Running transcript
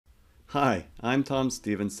Hi, I'm Tom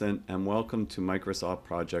Stevenson and welcome to Microsoft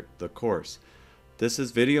Project, the course. This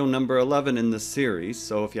is video number 11 in the series,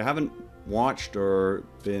 so if you haven't watched or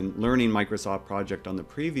been learning Microsoft Project on the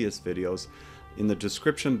previous videos, in the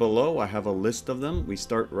description below I have a list of them. We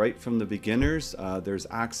start right from the beginners. There's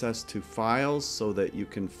access to files so that you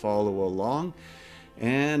can follow along,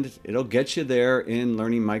 and it'll get you there in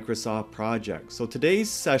learning Microsoft Project. So today's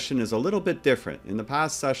session is a little bit different. In the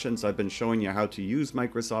past sessions I've been showing you how to use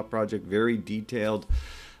Microsoft Project, very detailed,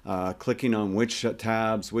 clicking on which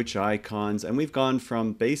tabs, which icons, and we've gone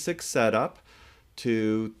from basic setup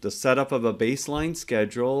to the setup of a baseline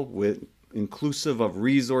schedule with inclusive of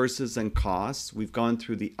resources and costs. We've gone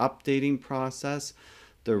through the updating process,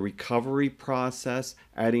 the recovery process,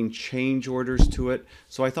 adding change orders to it.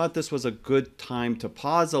 So I thought this was a good time to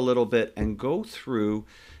pause a little bit and go through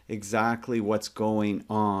exactly what's going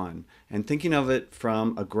on and thinking of it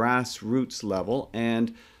from a grassroots level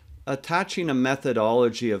and attaching a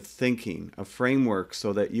methodology of thinking, a framework,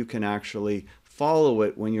 so that you can actually follow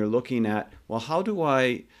it when you're looking at, well, how do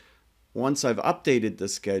I, once I've updated the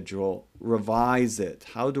schedule, revise it?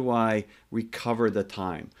 How do I recover the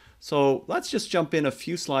time? So let's just jump in a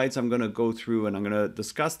few slides. I'm going to go through and I'm going to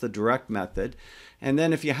discuss the direct method. And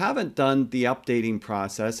then if you haven't done the updating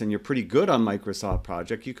process and you're pretty good on Microsoft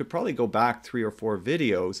Project, you could probably go back 3 or 4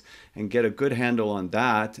 videos and get a good handle on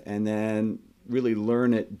that and then really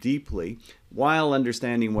learn it deeply while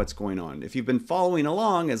understanding what's going on. If you've been following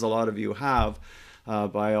along, as a lot of you have,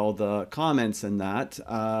 by all the comments and that,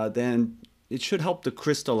 then it should help to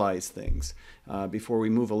crystallize things before we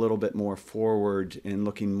move a little bit more forward in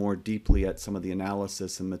looking more deeply at some of the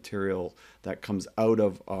analysis and material that comes out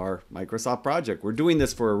of our Microsoft project. We're doing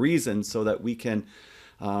this for a reason, so that we can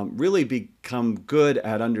really become good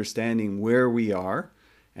at understanding where we are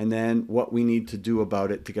and then what we need to do about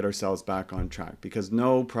it to get ourselves back on track, because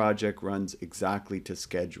no project runs exactly to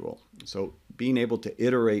schedule. So being able to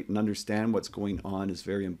iterate and understand what's going on is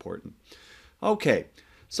very important. Okay,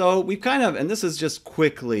 so we've kind of, and this is just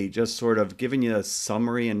quickly, just sort of giving you a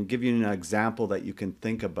summary and giving you an example that you can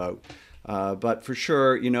think about. But for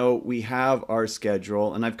sure, you know, we have our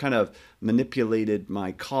schedule, and I've kind of manipulated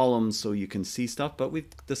my columns so you can see stuff, but we've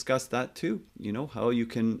discussed that too, you know, how you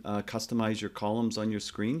can customize your columns on your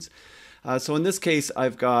screens. So in this case,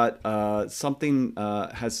 I've got something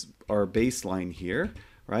has our baseline here,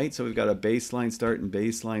 right? So we've got a baseline start and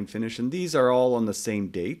baseline finish, and these are all on the same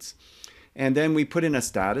dates. And then we put in a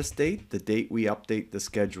status date, the date we update the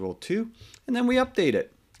schedule to, and then we update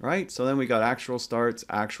it. Right, so then we got actual starts,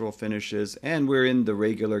 actual finishes, and we're in the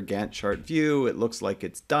regular Gantt chart view. It looks like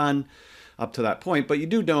it's done up to that point, but you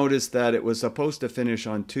do notice that it was supposed to finish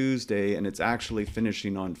on Tuesday and it's actually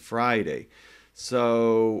finishing on Friday.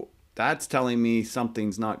 So that's telling me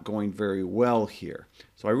something's not going very well here.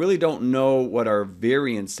 So I really don't know what our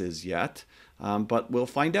variance is yet, but we'll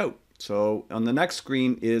find out. So on the next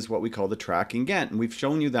screen is what we call the tracking Gantt, and we've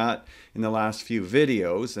shown you that in the last few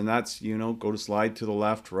videos, and that's, you know, go to slide to the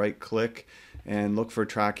left, right click, and look for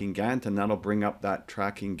tracking Gantt, and that'll bring up that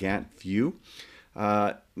tracking Gantt view.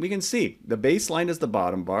 We can see the baseline is the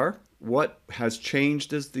bottom bar, what has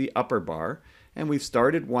changed is the upper bar, and we've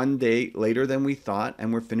started 1 day later than we thought,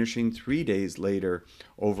 and we're finishing 3 days later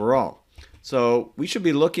overall. So we should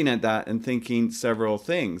be looking at that and thinking several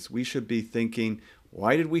things. We should be thinking,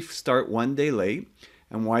 why did we start 1 day late,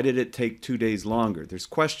 and why did it take 2 days longer? There's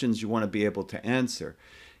questions you want to be able to answer.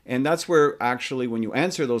 And that's where actually when you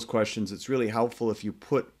answer those questions, it's really helpful if you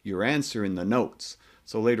put your answer in the notes.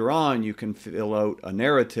 So later on you can fill out a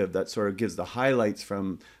narrative that sort of gives the highlights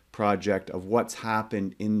from project of what's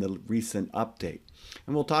happened in the recent update.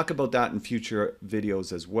 And we'll talk about that in future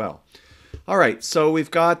videos as well. All right, so we've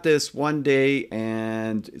got this 1 day,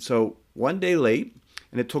 and so 1 day late,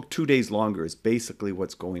 and it took 2 days longer is basically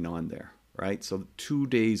what's going on there, right? So 2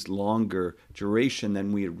 days longer duration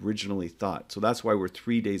than we originally thought. So that's why we're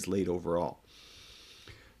 3 days late overall.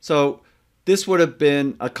 So this would have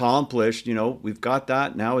been accomplished, you know, we've got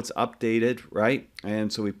that, now it's updated, right?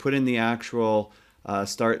 And so we put in the actual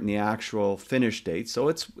start and the actual finish date.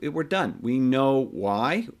 So we're done. We know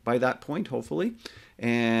why by that point, hopefully,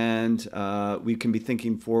 and we can be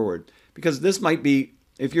thinking forward. Because this might be,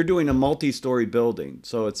 if you're doing a multi-story building,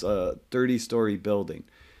 so it's a 30-story building,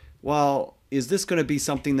 well, is this going to be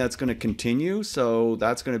something that's going to continue? So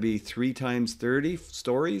that's going to be 3 times 30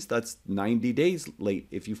 stories. That's 90 days late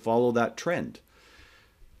if you follow that trend.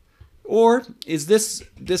 Or is this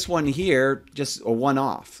one here just a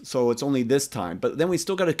one-off? So it's only this time, but then we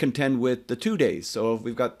still got to contend with the 2 days. So if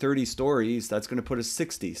we've got 30 stories, that's going to put us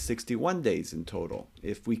 61 days in total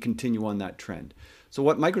if we continue on that trend. So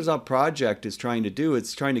what Microsoft Project is trying to do,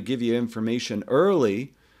 it's trying to give you information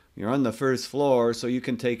early. You're on the first floor, so you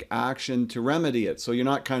can take action to remedy it. So you're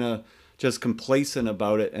not kind of just complacent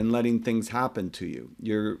about it and letting things happen to you.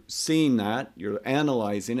 You're seeing that, you're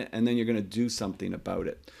analyzing it, and then you're going to do something about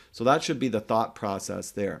it. So that should be the thought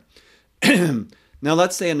process there. Now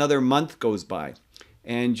let's say another month goes by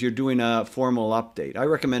and you're doing a formal update. I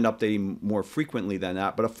recommend updating more frequently than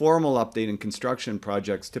that, but a formal update in construction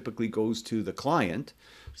projects typically goes to the client.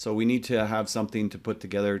 So we need to have something to put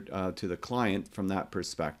together to the client from that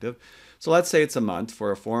perspective. So let's say it's a month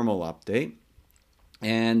for a formal update.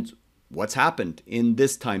 And what's happened in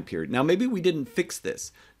this time period? Now, maybe we didn't fix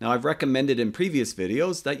this. Now, I've recommended in previous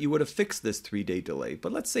videos that you would have fixed this 3-day delay,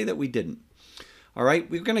 but let's say that we didn't. All right,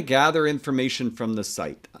 we're going to gather information from the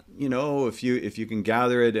site. You know, if you can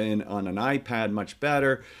gather it on an iPad, much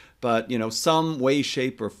better. But, you know, some way,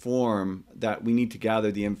 shape, or form that we need to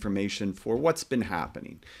gather the information for what's been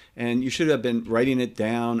happening. And you should have been writing it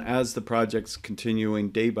down as the project's continuing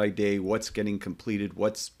day by day, what's getting completed,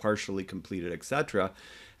 what's partially completed, etc.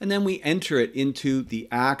 And then we enter it into the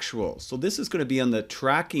actual. So this is going to be on the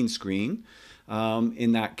tracking screen.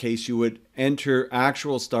 In that case, you would enter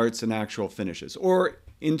actual starts and actual finishes, or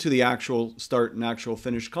into the actual start and actual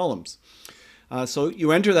finish columns. So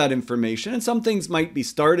you enter that information, and some things might be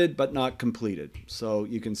started but not completed. So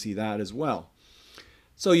you can see that as well.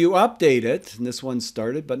 So you update it, and this one's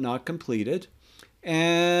started but not completed.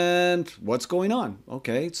 And what's going on?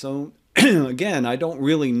 Okay, so again, I don't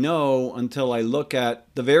really know until I look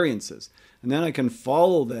at the variances. And then I can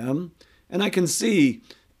follow them, and I can see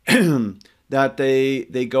that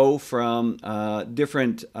they go from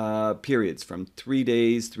different periods, from 3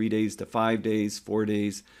 days, 3 days to 5 days, 4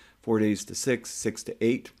 days, 4 days to 6, 6 to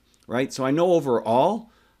 8, right? So I know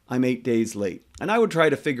overall I'm 8 days late. And I would try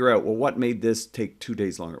to figure out, well, what made this take 2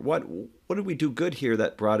 days longer? What did we do good here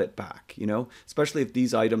that brought it back? You know, especially if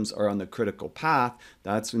these items are on the critical path,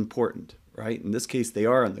 that's important, right? In this case, they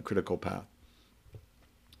are on the critical path.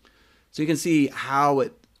 So you can see how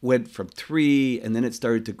it went from 3, and then it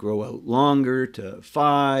started to grow out longer to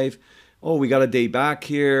 5. Oh, we got a day back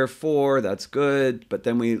here, 4, that's good. But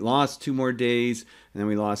then we lost 2 more days, and then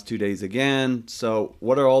we lost 2 days again. So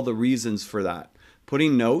what are all the reasons for that?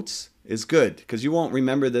 Putting notes is good, because you won't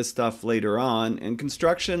remember this stuff later on. And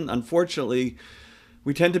construction, unfortunately,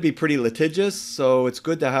 we tend to be pretty litigious, so it's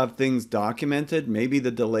good to have things documented. Maybe the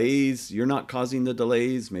delays, you're not causing the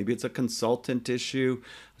delays. Maybe it's a consultant issue.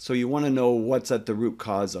 So you want to know what's at the root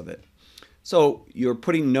cause of it. So you're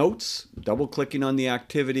putting notes, double-clicking on the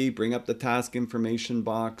activity, bring up the task information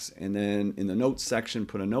box, and then in the notes section,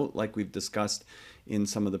 put a note like we've discussed in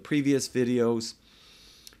some of the previous videos.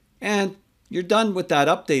 And you're done with that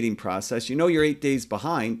updating process. You know you're 8 days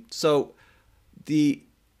behind. So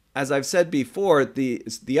as I've said before, the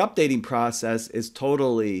updating process is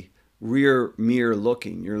totally rear mirror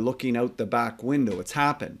looking. You're looking out the back window. It's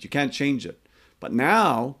happened. You can't change it. But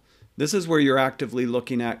now, this is where you're actively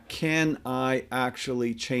looking at, can I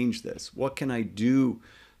actually change this? What can I do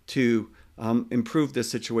to improve this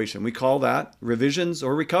situation? We call that revisions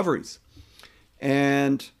or recoveries.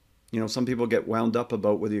 And, you know, some people get wound up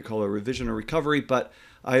about whether you call it a revision or recovery, but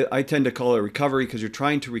I tend to call it a recovery because you're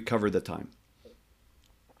trying to recover the time.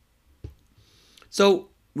 So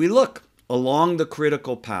we look along the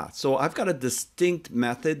critical path. So I've got a distinct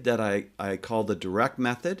method that I call the direct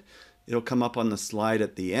method. It'll come up on the slide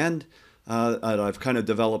at the end that I've kind of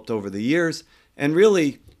developed over the years. And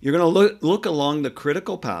really, you're going to look along the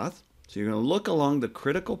critical path. So you're going to look along the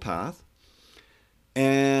critical path,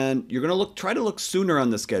 and you're going to try to look sooner on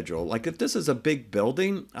the schedule. Like if this is a big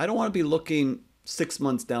building, I don't want to be looking 6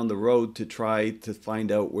 months down the road to try to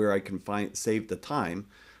find out where I can save the time.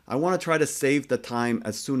 I want to try to save the time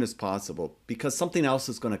as soon as possible, because something else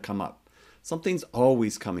is going to come up. Something's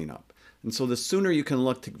always coming up. And so the sooner you can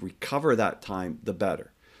look to recover that time, the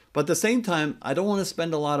better. But at the same time, I don't want to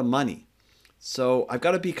spend a lot of money. So I've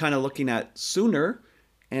got to be kind of looking at sooner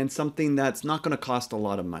and something that's not going to cost a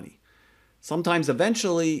lot of money. Sometimes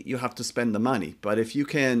eventually you have to spend the money. But if you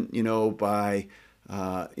can, you know, by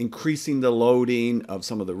increasing the loading of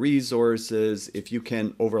some of the resources, if you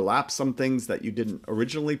can overlap some things that you didn't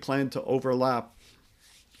originally plan to overlap,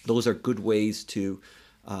 those are good ways to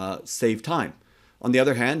save time. On the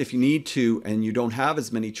other hand, if you need to and you don't have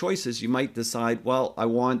as many choices, you might decide, well, I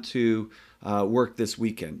want to work this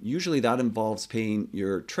weekend. Usually that involves paying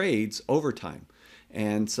your trades overtime.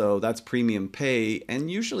 And so that's premium pay.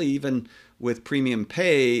 And usually even with premium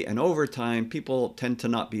pay and overtime, people tend to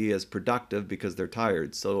not be as productive because they're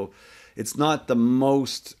tired. So it's not the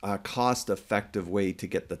most cost-effective way to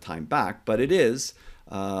get the time back, but it is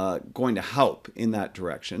going to help in that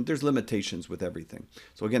direction. There's limitations with everything.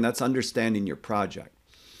 So again, that's understanding your project.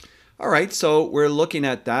 All right, so we're looking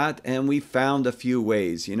at that, and we found a few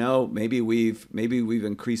ways. You know, maybe we've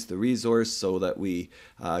increased the resource so that we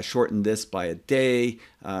shortened this by a day.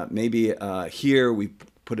 Maybe here we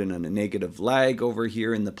put in a negative lag over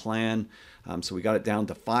here in the plan, so we got it down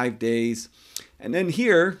to 5 days. And then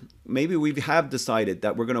here, maybe we have decided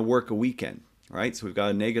that we're going to work a weekend. Right, so we've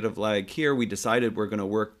got a negative lag here. We decided we're going to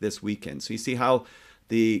work this weekend. So you see how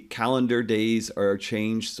the calendar days are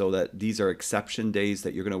changed so that these are exception days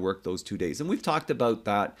that you're going to work those 2 days. And we've talked about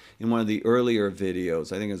that in one of the earlier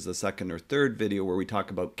videos. I think it's the second or third video where we talk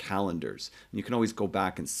about calendars. And you can always go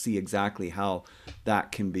back and see exactly how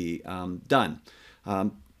that can be done.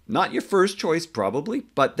 Not your first choice probably,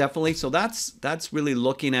 but definitely. So that's really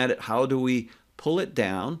looking at it. How do we pull it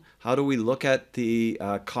down? How do we look at the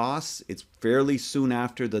costs? It's fairly soon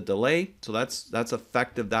after the delay, so that's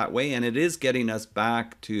effective that way, and it is getting us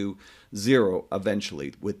back to zero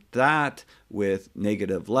eventually. With that, with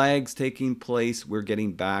negative lags taking place, we're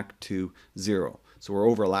getting back to zero. So we're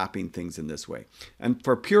overlapping things in this way. And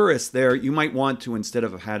for purists there, you might want to, instead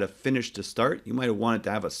of have had a finish to start, you might have wanted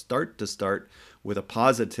to have a start to start with a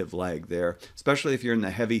positive lag there, especially if you're in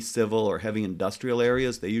the heavy civil or heavy industrial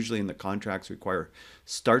areas. They usually in the contracts require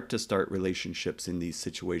start to start relationships in these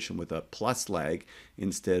situations with a plus lag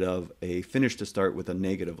instead of a finish to start with a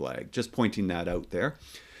negative lag. Just pointing that out there.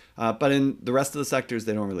 But in the rest of the sectors,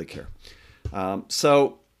 they don't really care.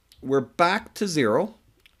 So we're back to zero.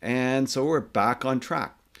 And so we're back on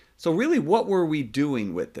track. So really, what were we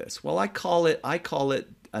doing with this? Well, I call it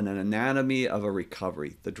an anatomy of a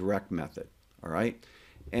recovery, the direct method. All right.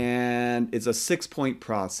 And it's a 6-point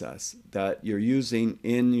process that you're using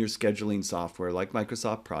in your scheduling software like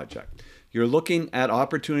Microsoft Project. You're looking at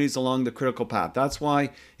opportunities along the critical path. That's why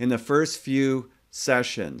in the first few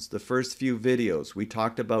sessions, the first few videos, we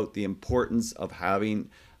talked about the importance of having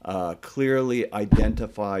a clearly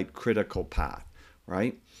identified critical path,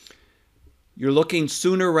 right? You're looking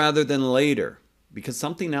sooner rather than later because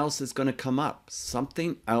something else is going to come up.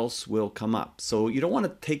 Something else will come up. So you don't want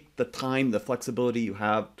to take the time, the flexibility you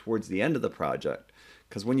have towards the end of the project,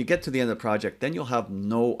 because when you get to the end of the project, then you'll have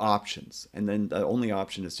no options. And then the only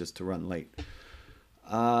option is just to run late.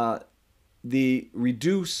 The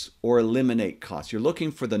reduce or eliminate costs. You're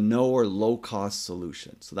looking for the no or low cost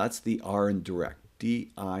solution. So that's the R in direct,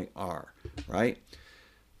 DIR, right?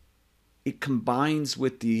 It combines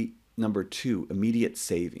with the number 2, immediate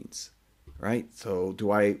savings, right? So do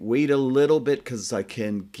I wait a little bit because I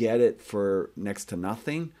can get it for next to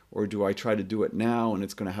nothing, or do I try to do it now and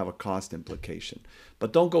it's going to have a cost implication?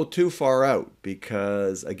 But don't go too far out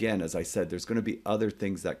because, again, as I said, there's going to be other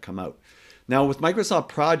things that come out. Now with Microsoft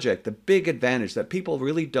Project, the big advantage that people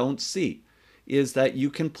really don't see is that you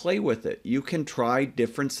can play with it. You can try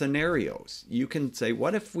different scenarios. You can say,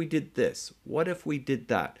 what if we did this? What if we did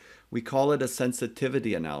that? We call it a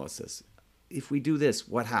sensitivity analysis. If we do this,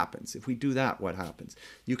 what happens? If we do that, what happens?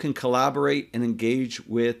 You can collaborate and engage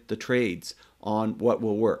with the trades on what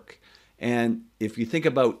will work. And if you think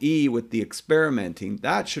about E with the experimenting,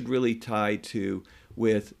 that should really tie to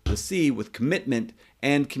with the C with commitment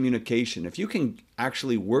and communication. If you can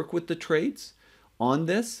actually work with the trades on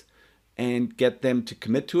this and get them to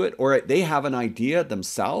commit to it, or they have an idea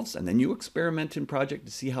themselves and then you experiment in project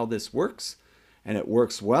to see how this works, and it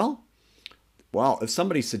works well, if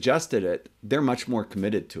somebody suggested it, they're much more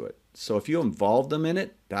committed to it. So if you involve them in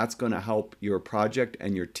it, that's going to help your project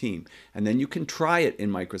and your team. And then you can try it in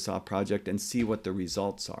Microsoft Project and see what the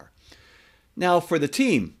results are. Now for the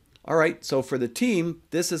team, all right, so for the team,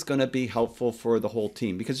 this is going to be helpful for the whole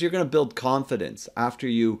team because you're going to build confidence after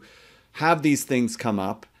you have these things come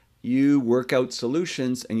up. You work out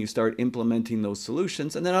solutions and you start implementing those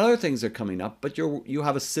solutions, and then other things are coming up, but you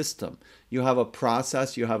have a system, you have a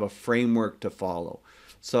process, you have a framework to follow.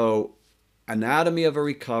 So anatomy of a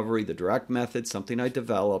recovery, the direct method, something I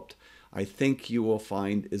developed, I think you will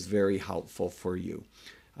find is very helpful for you.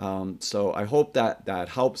 So I hope that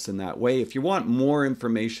helps in that way. If you want more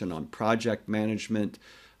information on project management,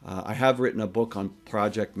 I have written a book on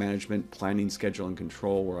project management, planning, schedule, and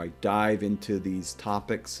control, where I dive into these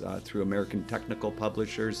topics through American technical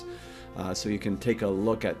publishers. So you can take a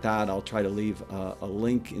look at that. I'll try to leave a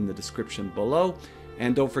link in the description below.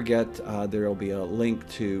 And don't forget, there will be a link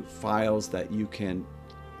to files that you can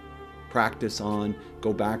practice on,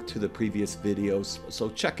 go back to the previous videos. So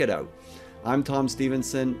check it out. I'm Tom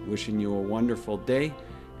Stevenson, wishing you a wonderful day.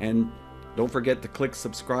 And don't forget to click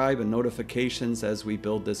subscribe and notifications as we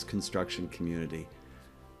build this construction community.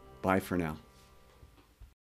 Bye for now.